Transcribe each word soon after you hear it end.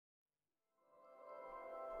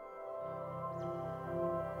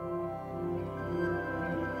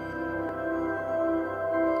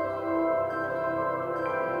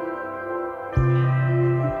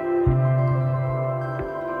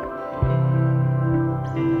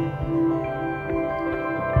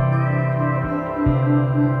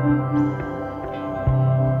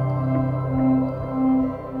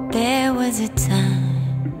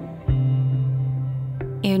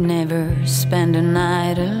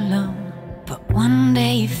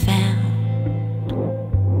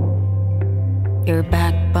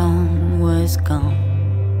is gone.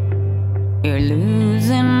 You're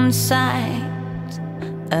losing sight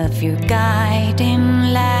of your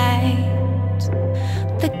guiding light,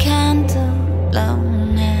 the candle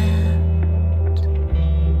blown out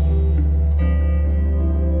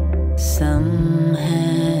somehow.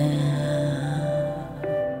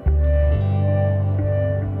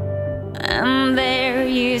 And there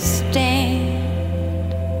you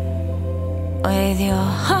stand with your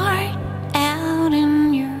heart out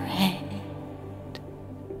in your head.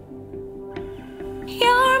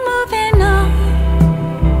 You're moving on.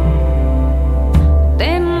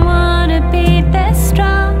 Didn't wanna be this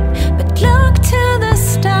strong, but look to the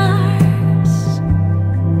stars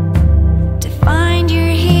to find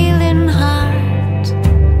your healing heart.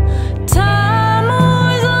 Time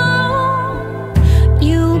moves on,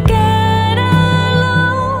 you get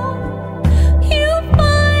along, you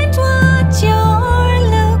find what you're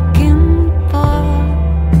looking for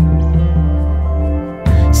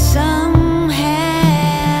somehow.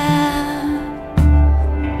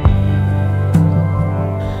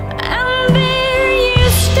 And there you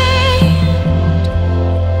stand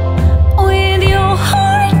with your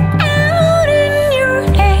heart out in your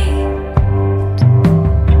head.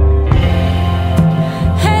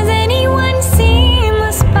 Has anyone seen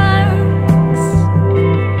the sparks?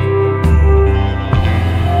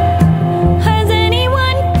 Has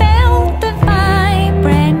anyone felt the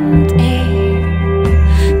vibrant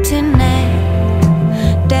air tonight?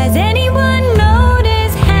 Does anyone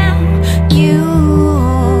notice how you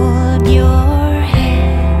hold your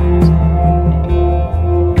head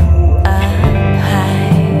up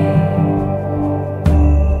high?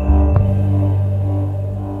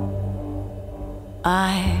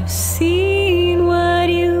 I've seen what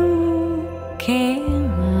you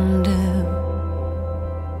can do.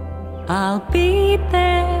 I'll be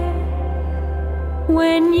there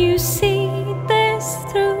when you see this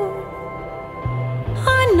through.